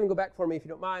now, Kevin, go back for me if you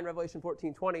don't mind. Revelation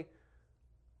 14:20.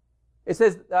 It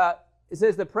says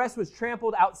the press was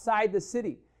trampled outside the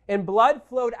city, and blood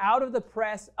flowed out of the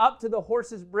press up to the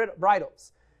horses'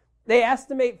 bridles. They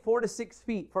estimate 4 to 6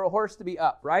 feet for a horse to be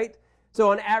up, right?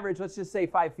 So on average, let's just say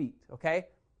 5 feet, okay?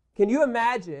 Can you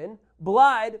imagine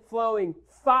blood flowing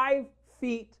 5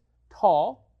 feet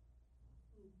tall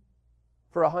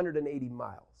for 180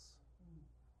 miles?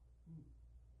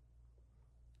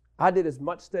 I did as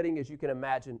much studying as you can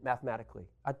imagine mathematically.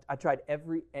 I tried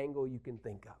every angle you can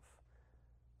think of.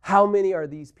 How many are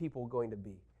these people going to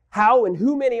be? How and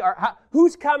who many are?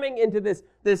 Who's coming into this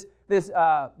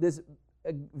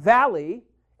valley?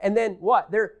 And then what?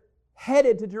 They're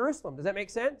headed to Jerusalem. Does that make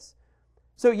sense?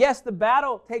 So yes, the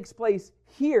battle takes place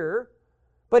here,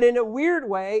 but in a weird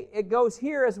way, it goes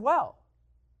here as well.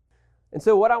 And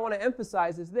so what I want to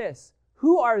emphasize is this: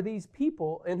 who are these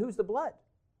people, and who's the blood?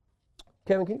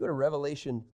 Kevin, can you go to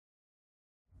Revelation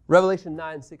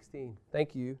 9:16?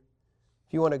 Thank you.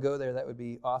 If you want to go there, that would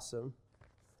be awesome.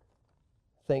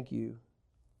 Thank you.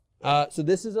 So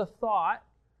this is a thought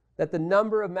that the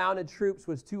number of mounted troops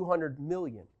was 200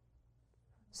 million.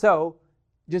 So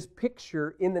just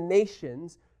picture in the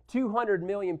nations 200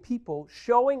 million people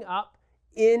showing up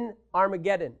in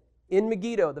Armageddon, in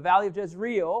Megiddo, the Valley of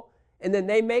Jezreel, and then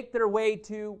they make their way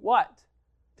to what?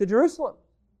 To Jerusalem.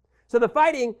 So the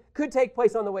fighting could take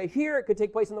place on the way here. It could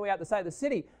take place on the way out the side of the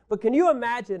city. But can you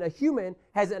imagine a human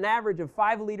has an average of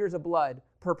 5 liters of blood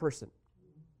per person?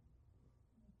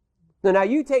 Now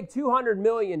you take 200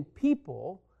 million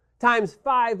people times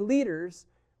 5 liters.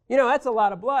 You know, that's a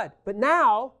lot of blood. But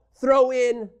now throw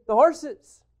in the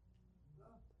horses.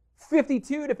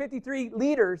 52 to 53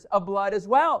 liters of blood as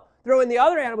well. Throw in the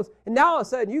other animals. And now all of a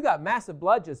sudden you got massive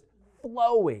blood just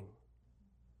flowing.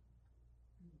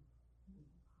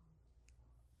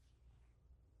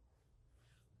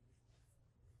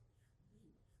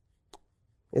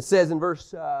 It says in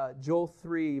Joel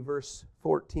 3, verse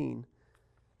 14.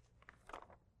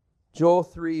 Joel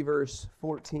 3, verse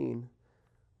 14.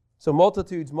 So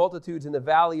multitudes in the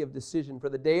valley of decision, for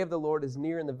the day of the Lord is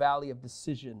near in the valley of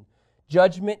decision.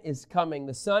 Judgment is coming.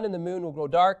 The sun and the moon will grow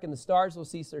dark, and the stars will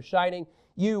cease their shining.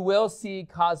 You will see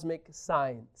cosmic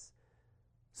signs.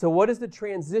 So what is the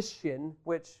transition,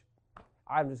 which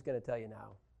I'm just going to tell you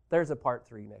now. There's a part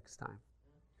 3 next time.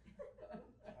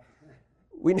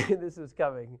 We knew this was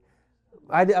coming.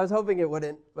 I was hoping it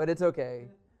wouldn't, but it's okay.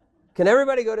 Can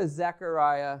everybody go to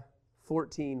Zechariah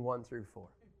 14, 1 through 4?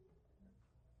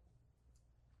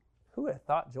 Who would have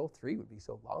thought Joel 3 would be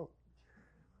so long?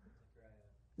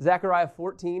 Zechariah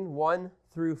 14, 1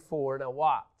 through 4. Now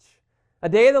watch. A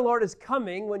day of the Lord is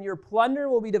coming when your plunder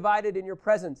will be divided in your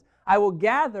presence. I will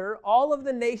gather all of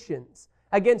the nations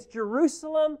against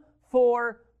Jerusalem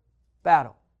for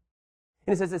battle.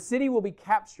 And it says, the city will be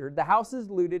captured, the houses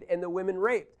looted, and the women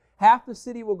raped. Half the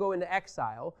city will go into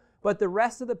exile, but the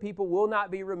rest of the people will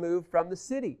not be removed from the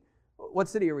city. What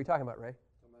city are we talking about, Ray?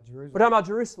 We're talking about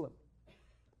Jerusalem.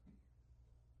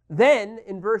 Then,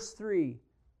 in verse 3,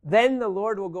 then the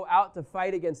Lord will go out to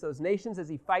fight against those nations as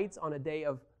he fights on a day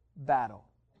of battle.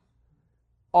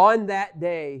 On that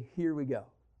day, here we go.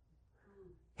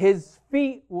 His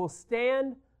feet will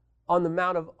stand on the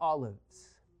Mount of Olives,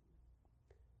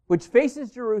 which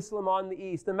faces Jerusalem on the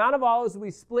east. The Mount of Olives will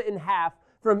be split in half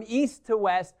from east to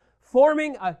west,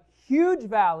 forming a huge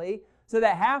valley so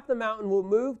that half the mountain will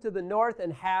move to the north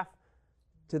and half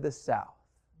to the south.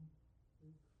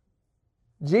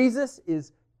 Jesus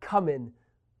is coming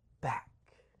back.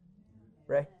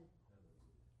 Ray?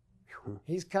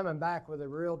 He's coming back with a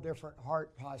real different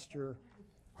heart posture,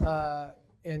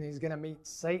 and he's going to meet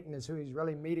Satan is who he's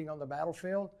really meeting on the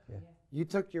battlefield. Yeah. You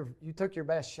took your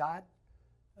best shot.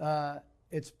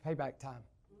 It's payback time.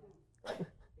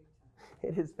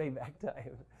 It is payback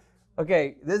time.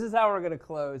 Okay, this is how we're going to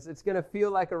close. It's going to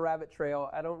feel like a rabbit trail.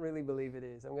 I don't really believe it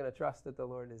is. I'm going to trust that the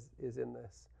Lord is in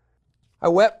this. I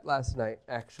wept last night,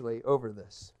 actually, over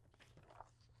this.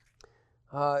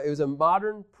 It was a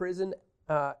modern prison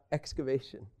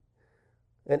excavation.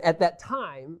 And at that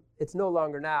time, it's no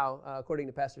longer now, according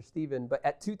to Pastor Stephen, but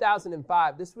at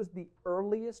 2005, this was the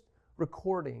earliest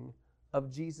recording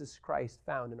of Jesus Christ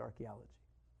found in archaeology.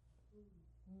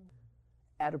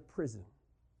 At a prison.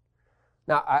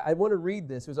 Now, I want to read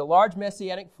this. It was a large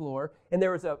messianic floor, and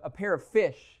there was a pair of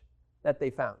fish that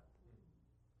they found.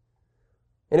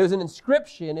 And it was an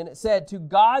inscription, and it said, "To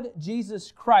God,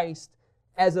 Jesus Christ,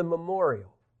 as a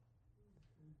memorial."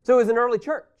 So it was an early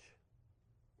church.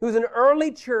 It was an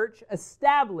early church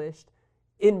established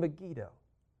in Megiddo.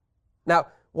 Now,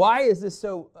 why is this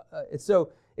so?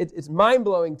 It's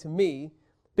mind-blowing to me,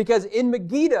 because in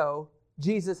Megiddo,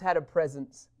 Jesus had a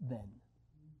presence then.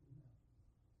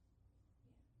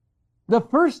 The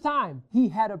first time he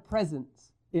had a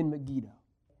presence in Megiddo.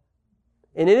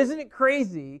 And isn't it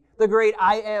crazy? The great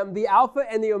I Am, the Alpha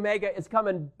and the Omega, is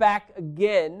coming back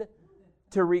again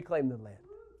to reclaim the land.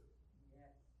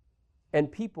 And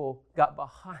people got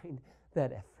behind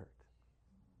that effort.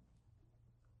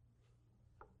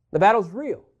 The battle's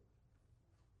real,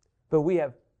 but we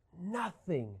have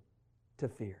nothing to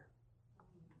fear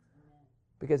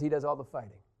because he does all the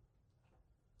fighting.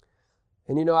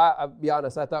 And you know, I'll be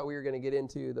honest, I thought we were going to get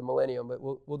into the millennium, but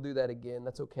we'll do that again.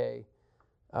 That's okay.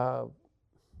 But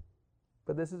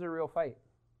this is a real fight.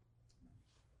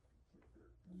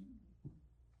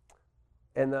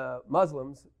 And the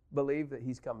Muslims believe that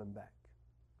he's coming back.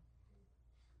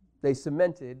 They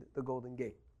cemented the Golden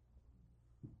Gate.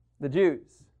 The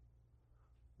Jews,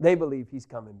 they believe he's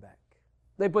coming back.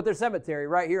 They put their cemetery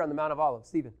right here on the Mount of Olives.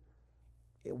 Stephen.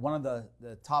 One of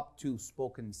the top two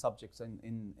spoken subjects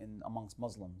in amongst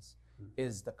Muslims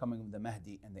is the coming of the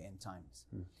Mahdi and the end times.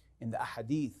 In the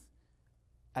Ahadith,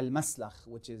 Al-Maslakh,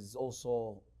 which is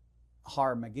also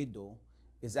Har Megiddo,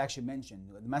 is actually mentioned.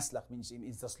 The Maslakh means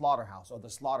it's the slaughterhouse, or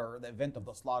the event of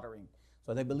the slaughtering.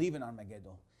 So they believe in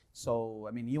Armageddon. So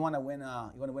I mean, you want to win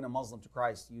a Muslim to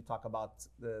Christ, you talk about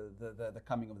the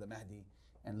coming of the Mahdi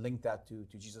and link that to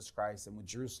Jesus Christ, and with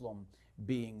Jerusalem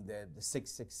being the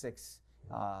 666.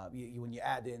 When you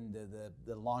add in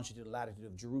the longitude and latitude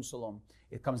of Jerusalem,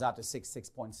 it comes out to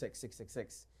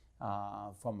 666.6666.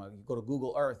 You go to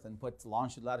Google Earth and put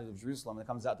longitude, latitude of Jerusalem, it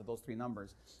comes out to those three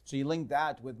numbers. So you link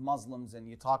that with Muslims, and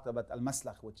you talked about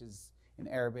Al-Maslakh, which is in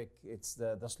Arabic, it's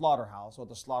the slaughterhouse or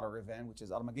the slaughter event, which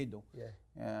is Armageddon.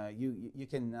 Yeah. You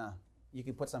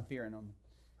can put some fear in them.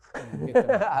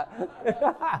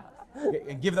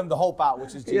 And give them the hope out,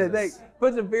 which is Jesus. Yeah,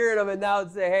 put some fear in them, and now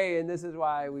say, hey, and this is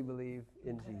why we believe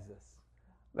in Jesus.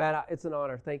 Man, it's an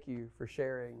honor. Thank you for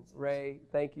sharing. Ray,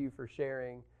 thank you for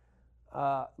sharing.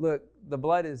 Look, the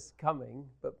blood is coming,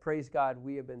 but praise God,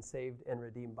 we have been saved and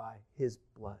redeemed by his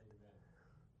blood.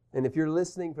 And if you're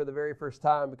listening for the very first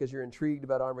time because you're intrigued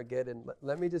about Armageddon,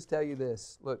 let me just tell you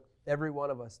this. Look, every one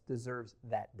of us deserves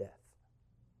that death.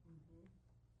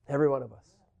 Every one of us.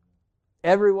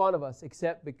 Every one of us,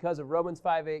 except because of Romans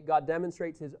 5:8, God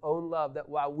demonstrates his own love, that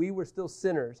while we were still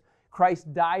sinners,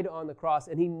 Christ died on the cross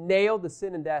and he nailed the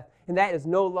sin and death, and that is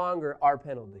no longer our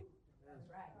penalty.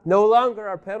 No longer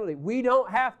our penalty. We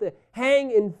don't have to hang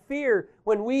in fear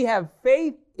when we have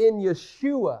faith in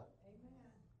Yeshua.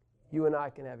 You and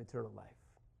I can have eternal life.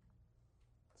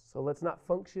 So let's not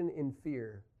function in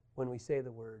fear when we say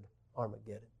the word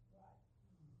Armageddon.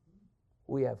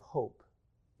 We have hope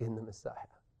in the Messiah.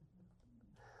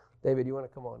 David, you want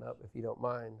to come on up if you don't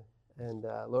mind? And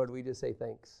Lord, we just say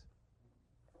thanks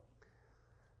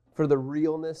for the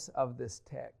realness of this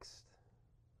text.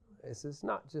 This is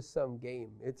not just some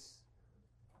game. It's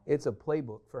a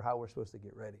playbook for how we're supposed to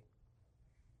get ready.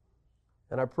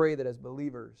 And I pray that as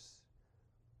believers,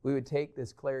 we would take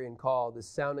this clarion call, this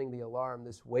sounding the alarm,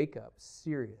 this wake up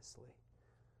seriously.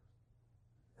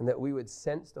 And that we would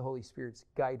sense the Holy Spirit's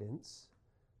guidance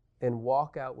and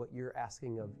walk out what you're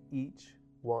asking of each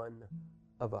one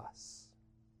of us.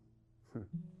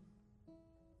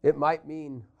 It might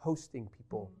mean hosting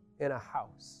people in a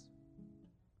house.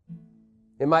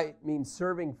 It might mean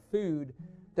serving food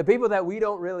to people that we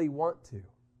don't really want to.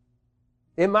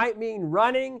 It might mean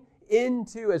running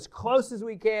into as close as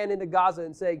we can into Gaza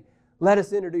and saying, let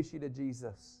us introduce you to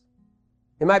Jesus.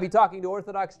 It might be talking to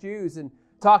Orthodox Jews and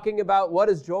talking about what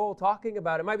is Joel talking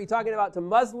about. It might be talking about to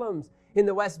Muslims in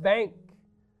the West Bank.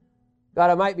 God,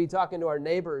 I might be talking to our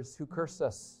neighbors who curse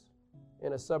us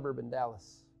in a suburb in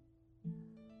Dallas.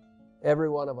 Every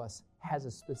one of us has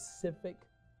a specific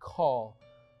call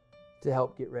to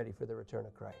help get ready for the return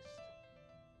of Christ.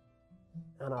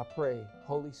 And I pray,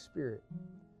 Holy Spirit,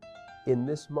 in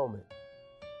this moment,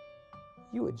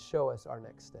 you would show us our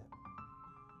next step.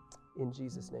 In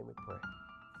Jesus' name we pray.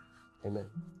 Amen.